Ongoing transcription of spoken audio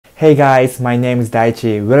Hey guys, my name is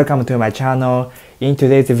Daichi. Welcome to my channel. In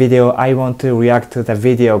today's video, I want to react to the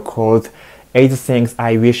video called 8 Things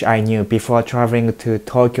I Wish I Knew Before Traveling to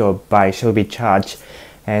Tokyo by Shelby Church.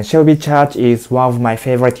 And Shelby Church is one of my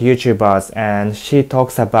favorite YouTubers, and she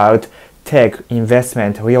talks about tech,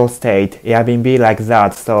 investment, real estate, Airbnb, like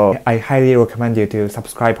that. So I highly recommend you to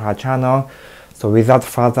subscribe her channel. So without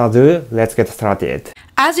further ado, let's get started.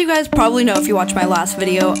 As you guys probably know if you watched my last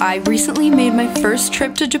video, I recently made my first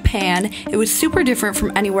trip to Japan. It was super different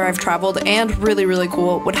from anywhere I've traveled and really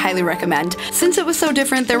cool, would highly recommend. Since it was so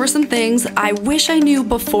different, there were some things I wish I knew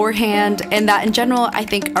beforehand and that in general I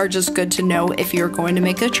think are just good to know if you're going to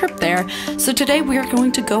make a trip there. So today we are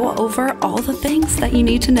going to go over all the things that you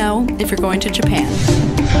need to know if you're going to Japan.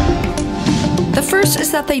 The first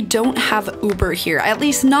is that they don't have Uber here, at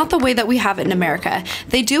least not the way that we have it in America.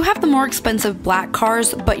 They do have the more expensive black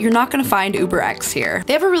cars, but you're not going to find UberX here.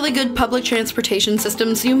 They have a really good public transportation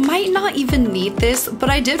system, so you might not even need this, but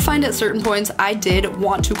I did find at certain points I did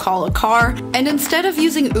want to call a car, and instead of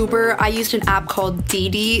using Uber, I used an app called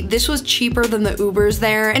DiDi. This was cheaper than the Ubers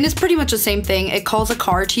there, and it's pretty much the same thing. It calls a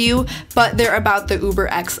car to you, but they're about the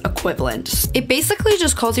UberX equivalent. It basically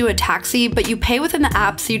just calls you a taxi, but you pay within the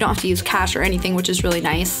app, so you don't have to use cash or anything, which is really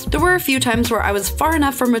nice. There were a few times where I was far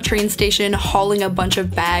enough from a train station hauling a bunch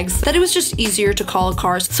of bags that it was just easier to call a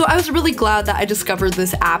car, so I was really glad that I discovered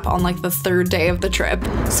this app on like the third day of the trip.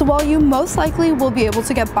 So while you most likely will be able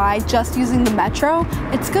to get by just using the metro,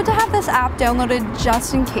 it's good to have this app downloaded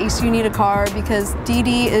just in case you need a car, because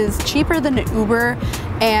DiDi is cheaper than Uber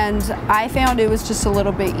and I found it was just a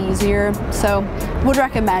little bit easier, so would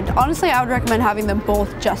recommend. Honestly, I would recommend having them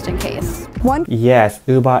both just in case. Yes,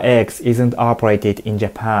 UberX isn't operated in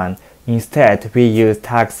Japan. Instead, we use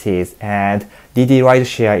taxis, and DiDi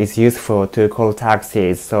Rideshare is useful to call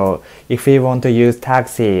taxis. So if you want to use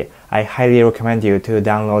taxi, I highly recommend you to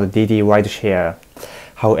download DiDi Rideshare.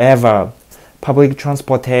 However, public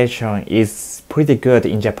transportation is pretty good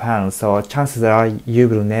in Japan, so chances are you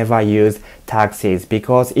will never use taxis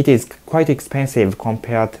because it is quite expensive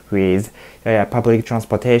compared with public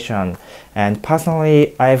transportation. And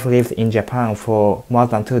personally, I've lived in Japan for more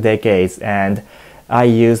than 2 decades, and I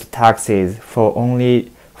used taxis for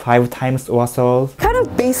only 5 times or so. Kind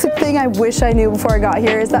of basic thing I wish I knew before I got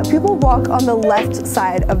here is that people walk on the left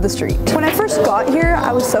side of the street. When I first got here,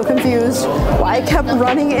 I was so confused why I kept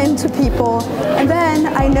running into people, and then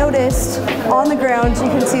I noticed on the ground you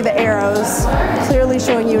can see the arrows clearly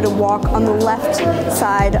showing you to walk on the left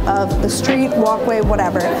side of the street, walkway,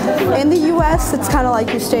 whatever. In the US, it's kind of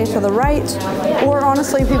like you stay to the right, or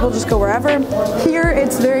honestly people just go wherever. Here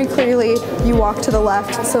it's very clearly you walk to the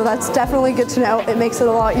left, so that's definitely good to know. It makes it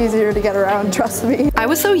a lot easier to get around, trust me. I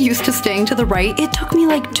was so used to staying to the right, it took me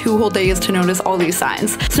like 2 whole days to notice all these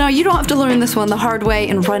signs. So now you don't have to learn this one the hard way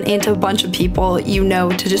and run into a bunch of people. You know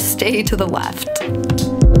to just stay to the left.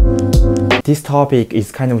 This topic is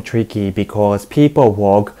kind of tricky because people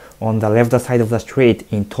walk on the left side of the street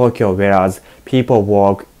in Tokyo, whereas people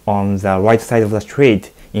walk on the right side of the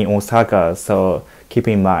street in Osaka, so keep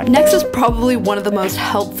in mind. Next is probably one of the most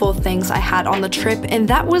helpful things I had on the trip, and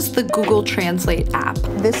that was the Google Translate app.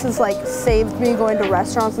 This has like saved me going to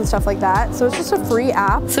restaurants and stuff like that, so it's just a free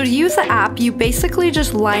app. So to use the app, you basically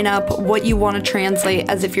just line up what you want to translate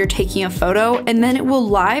as if you're taking a photo, and then it will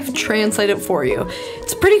live translate it for you.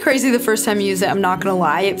 It's pretty crazy the first time you use it, I'm not gonna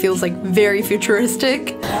lie. It feels like very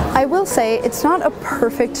futuristic. I will say it's not a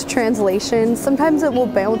perfect translation. Sometimes it will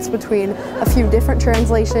bounce between a few different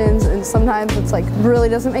translations, and sometimes it's like really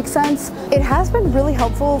doesn't make sense. It has been really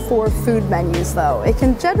helpful for food menus though. It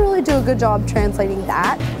can generally do a good job translating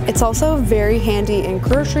that. It's also very handy in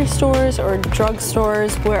grocery stores or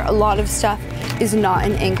drugstores where a lot of stuff is not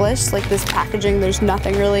in English. Like this packaging, there's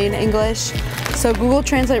nothing really in English. So Google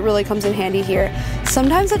Translate really comes in handy here.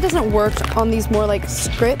 Sometimes it doesn't work on these more like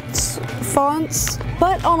script fonts,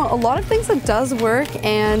 but on a lot of things it does work,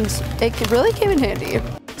 and it really came in handy.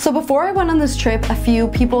 So before I went on this trip, a few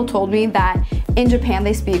people told me that in Japan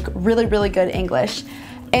they speak really good English.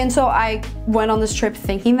 And so I went on this trip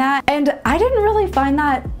thinking that, and I didn't really find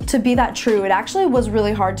that to be that true. It actually was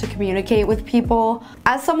really hard to communicate with people.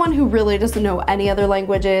 As someone who really doesn't know any other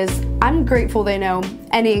languages, I'm grateful they know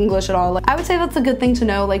any English at all. I would say that's a good thing to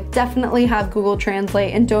know. Like, definitely have Google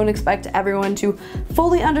Translate and don't expect everyone to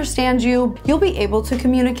fully understand you. You'll be able to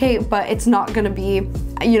communicate, but it's not gonna be,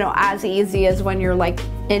 you know, as easy as when you're like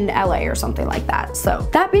in LA or something like that. So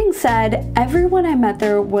that being said, everyone I met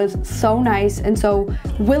there was so nice and so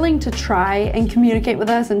willing to try and communicate with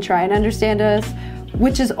us and try and understand us,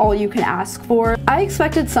 which is all you can ask for. I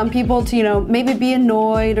expected some people to, you know, maybe be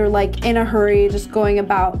annoyed or like in a hurry just going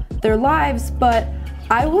about their lives, but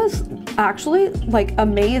I was actually like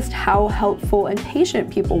amazed how helpful and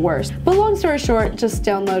patient people were. But long story short, just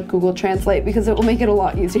download Google Translate because it will make it a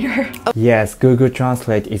lot easier. Yes, Google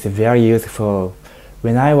Translate is very useful.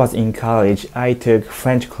 When I was in college, I took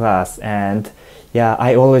French class, and yeah,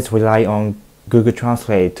 I always rely on Google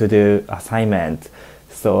Translate to do assignment.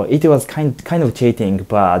 So it was kind of cheating,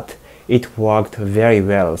 but it worked very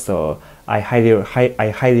well. So I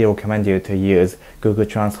highly recommend you to use Google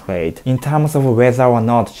Translate. In terms of whether or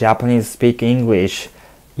not Japanese speak English,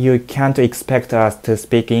 you can't expect us to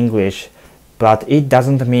speak English, but it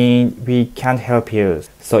doesn't mean we can't help you.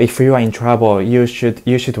 So if you are in trouble, you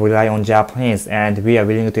should rely on Japanese, and we are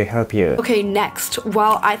willing to help you. Okay, next.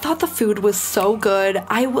 While I thought the food was so good,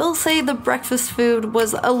 I will say the breakfast food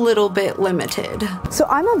was a little bit limited. So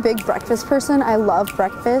I'm a big breakfast person. I love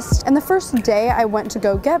breakfast. And the first day I went to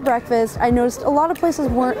go get breakfast, I noticed a lot of places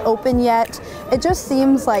weren't open yet. It just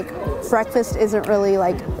seems like breakfast isn't really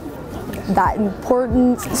like that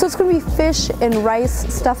important. So it's gonna be fish and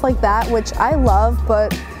rice, stuff like that, which I love,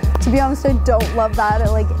 but to be honest, I don't love that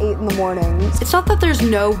at like 8 in the morning. It's not that there's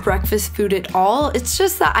no breakfast food at all, it's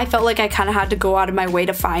just that I felt like I kind of had to go out of my way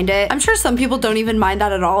to find it. I'm sure some people don't even mind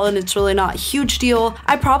that at all, and it's really not a huge deal.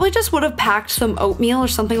 I probably just would have packed some oatmeal or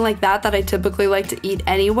something like that I typically like to eat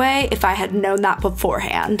anyway if I had known that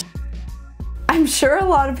beforehand. I'm sure a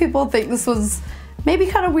lot of people think this was maybe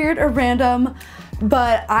kind of weird or random,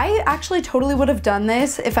 but I actually totally would have done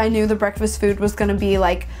this if I knew the breakfast food was gonna be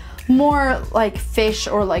like more like fish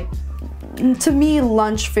or like, to me,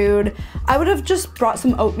 lunch food. I would have just brought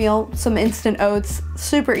some oatmeal, some instant oats,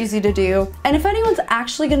 super easy to do. And if anyone's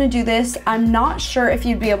actually gonna do this, I'm not sure if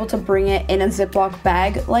you'd be able to bring it in a Ziploc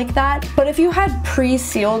bag like that, but if you had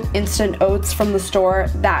pre-sealed instant oats from the store,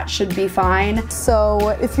 that should be fine. So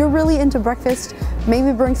if you're really into breakfast,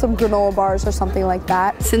 maybe bring some granola bars or something like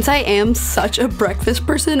that. Since I am such a breakfast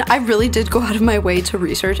person, I really did go out of my way to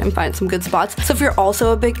research and find some good spots. So if you're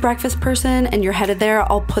also a big breakfast person and you're headed there,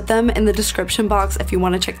 I'll put them in the description box if you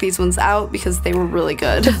want to check these ones out because they were really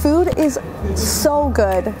good. The food is so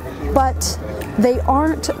good, but they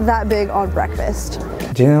aren't that big on breakfast.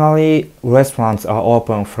 Generally, restaurants are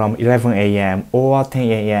open from 11 a.m. or 10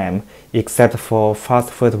 a.m. except for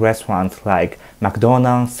fast food restaurants like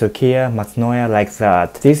McDonald's, Sukiya, Matsunoya, like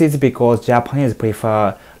that. This is because Japanese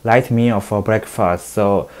prefer light meal for breakfast,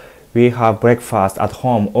 so we have breakfast at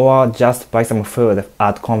home or just buy some food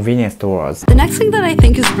at convenience stores. The next thing that I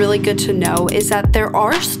think is really good to know is that there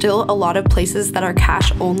are still a lot of places that are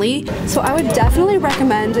cash only. So I would definitely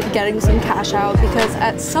recommend getting some cash out because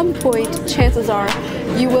at some point, chances are,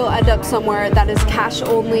 you will end up somewhere that is cash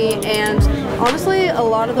only, and honestly, a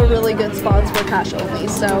lot of the really good spots were cash only,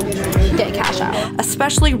 so get cash out.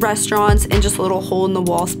 Especially restaurants and just little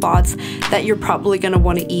hole-in-the-wall spots that you're probably gonna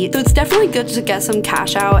wanna eat. So it's definitely good to get some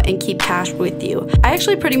cash out and keep cash with you. I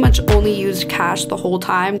actually pretty much only used cash the whole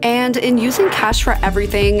time, and in using cash for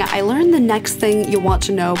everything, I learned the next thing you'll want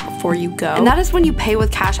to know before you go. And that is when you pay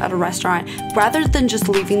with cash at a restaurant, rather than just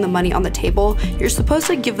leaving the money on the table, you're supposed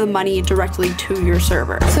to give the money directly to your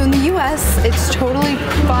server. So in the US, it's totally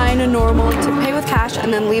fine and normal to pay with cash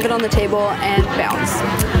and then leave it on the table and bounce.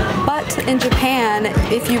 But in Japan,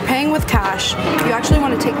 if you're paying with cash, you actually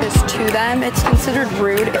want to take this to them. It's considered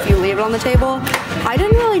rude if you leave it on the table. I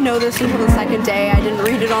didn't really know this until the second day. I didn't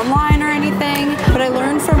read it online or anything, but I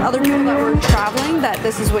learned from other people that were traveling that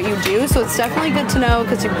this is what you do, so it's definitely good to know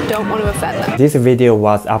because you don't want to offend them. This video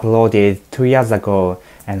was uploaded 2 years ago,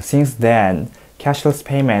 and since then, cashless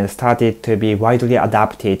payment started to be widely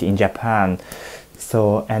adopted in Japan.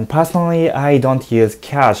 So, and personally, I don't use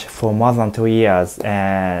cash for more than 2 years,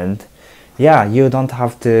 and yeah, you don't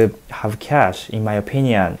have to have cash, in my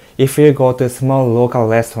opinion. If you go to a small local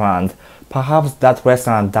restaurant, perhaps that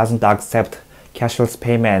restaurant doesn't accept cashless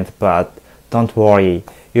payment, but don't worry,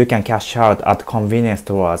 you can cash out at convenience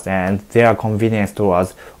stores, and there are convenience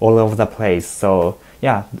stores all over the place, so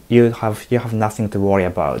yeah, you have nothing to worry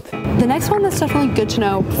about. The next one that's definitely good to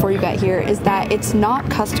know before you get here is that it's not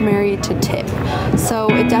customary to tip.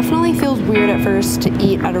 So it definitely feels weird at first to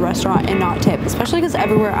eat at a restaurant and not tip, especially because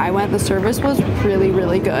everywhere I went, the service was really,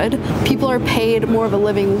 really good. People are paid more of a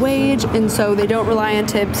living wage, and so they don't rely on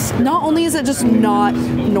tips. Not only is it just not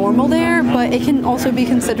normal there, but it can also be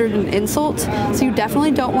considered an insult, so you definitely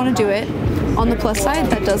don't want to do it. On the plus side,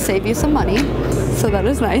 that does save you some money, so that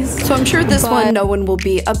is nice. So I'm sure this one no one will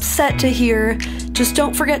be upset to hear. Just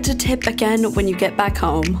don't forget to tip again when you get back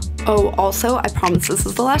home. Oh, also, I promise this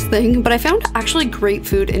is the last thing, but I found actually great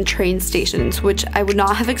food in train stations, which I would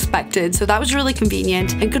not have expected, so that was really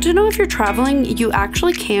convenient. And good to know if you're traveling, you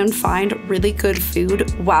actually can find really good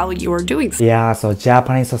food while you're doing so. Yeah, so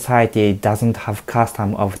Japanese society doesn't have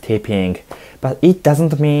custom of tipping, but it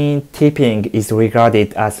doesn't mean tipping is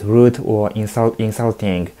regarded as rude or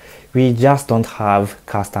insulting. We just don't have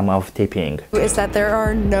custom of tipping. Is that there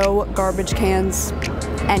are no garbage cans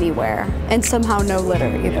anywhere, and somehow no litter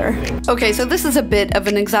either. Okay, so this is a bit of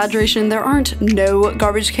an exaggeration. There aren't no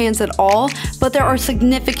garbage cans at all, but there are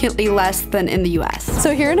significantly less than in the US.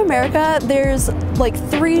 So here in America, there's like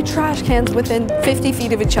 3 trash cans within 50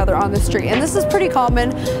 feet of each other on the street, and this is pretty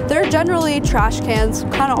common. There are generally trash cans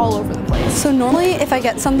kind of all over the place. So normally if I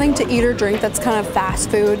get something to eat or drink that's kind of fast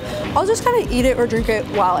food, I'll just kind of eat it or drink it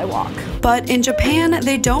while I walk. But in Japan,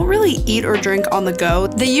 they don't really eat or drink on the go.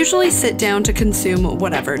 They usually sit down to consume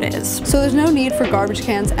whatever it is. So there's no need for garbage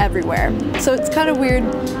cans everywhere. So it's kind of weird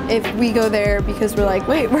if we go there because we're like,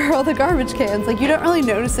 wait, where are all the garbage cans? Like, you don't really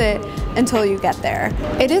notice it until you get there.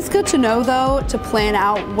 It is good to know though, to plan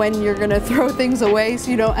out when you're gonna throw things away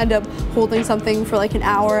so you don't end up holding something for like an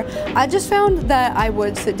hour. I just found that I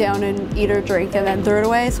would sit down and eat or drink and then throw it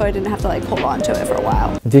away, so I didn't have to like hold on to it for a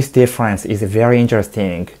while. This difference is very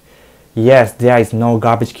interesting. Yes, there is no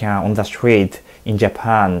garbage can on the street in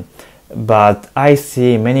Japan, but I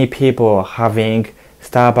see many people having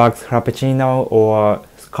Starbucks Frappuccino or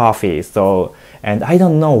coffee, and I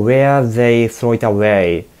don't know where they throw it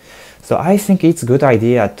away. So I think it's a good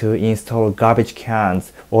idea to install garbage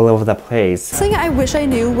cans all over the place. Something I wish I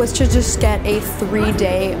knew was to just get a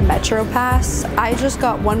 3-day metro pass. I just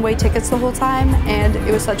got one-way tickets the whole time, and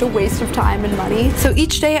it was such a waste of time and money. So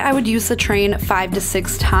each day I would use the train 5 to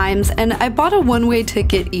 6 times, and I bought a one-way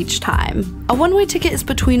ticket each time. A one-way ticket is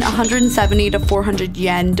between 170 to 400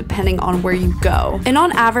 yen depending on where you go. And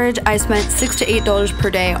on average, I spent $6 to $8 per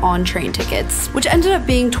day on train tickets, which ended up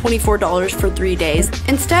being $24 for 3 days.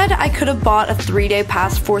 Instead, I could have bought a 3-day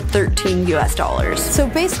pass for $13 US. So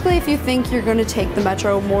basically, if you think you're going to take the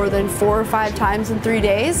metro more than 4 or 5 times in 3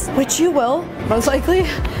 days, which you will, most likely,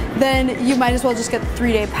 then you might as well just get the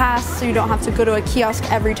 3-day pass so you don't have to go to a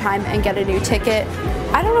kiosk every time and get a new ticket.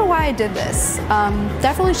 I don't know why I did this.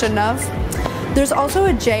 Definitely shouldn't have. There's also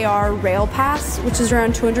a JR Rail Pass, which is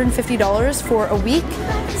around $250 for a week.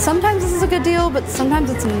 Sometimes this is a good deal, but sometimes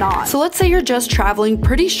it's not. So let's say you're just traveling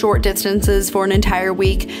pretty short distances for an entire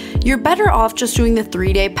week. You're better off just doing the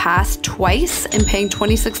 3-day pass twice and paying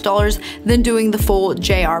 $26 than doing the full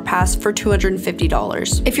JR Pass for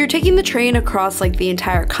 $250. If you're taking the train across like the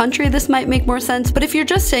entire country, this might make more sense, but if you're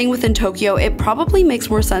just staying within Tokyo, it probably makes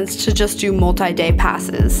more sense to just do multi-day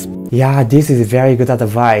passes. Yeah, this is very good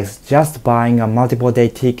advice. Just buying a multiple day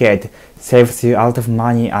ticket saves you a lot of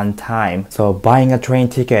money and time. So buying a train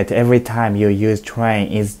ticket every time you use train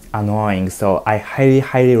is annoying. So I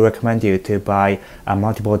highly recommend you to buy a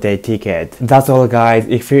multiple day ticket. That's all guys.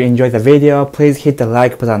 If you enjoyed the video, please hit the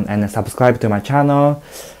like button and subscribe to my channel.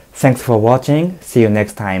 Thanks for watching. See you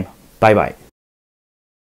next time. Bye bye.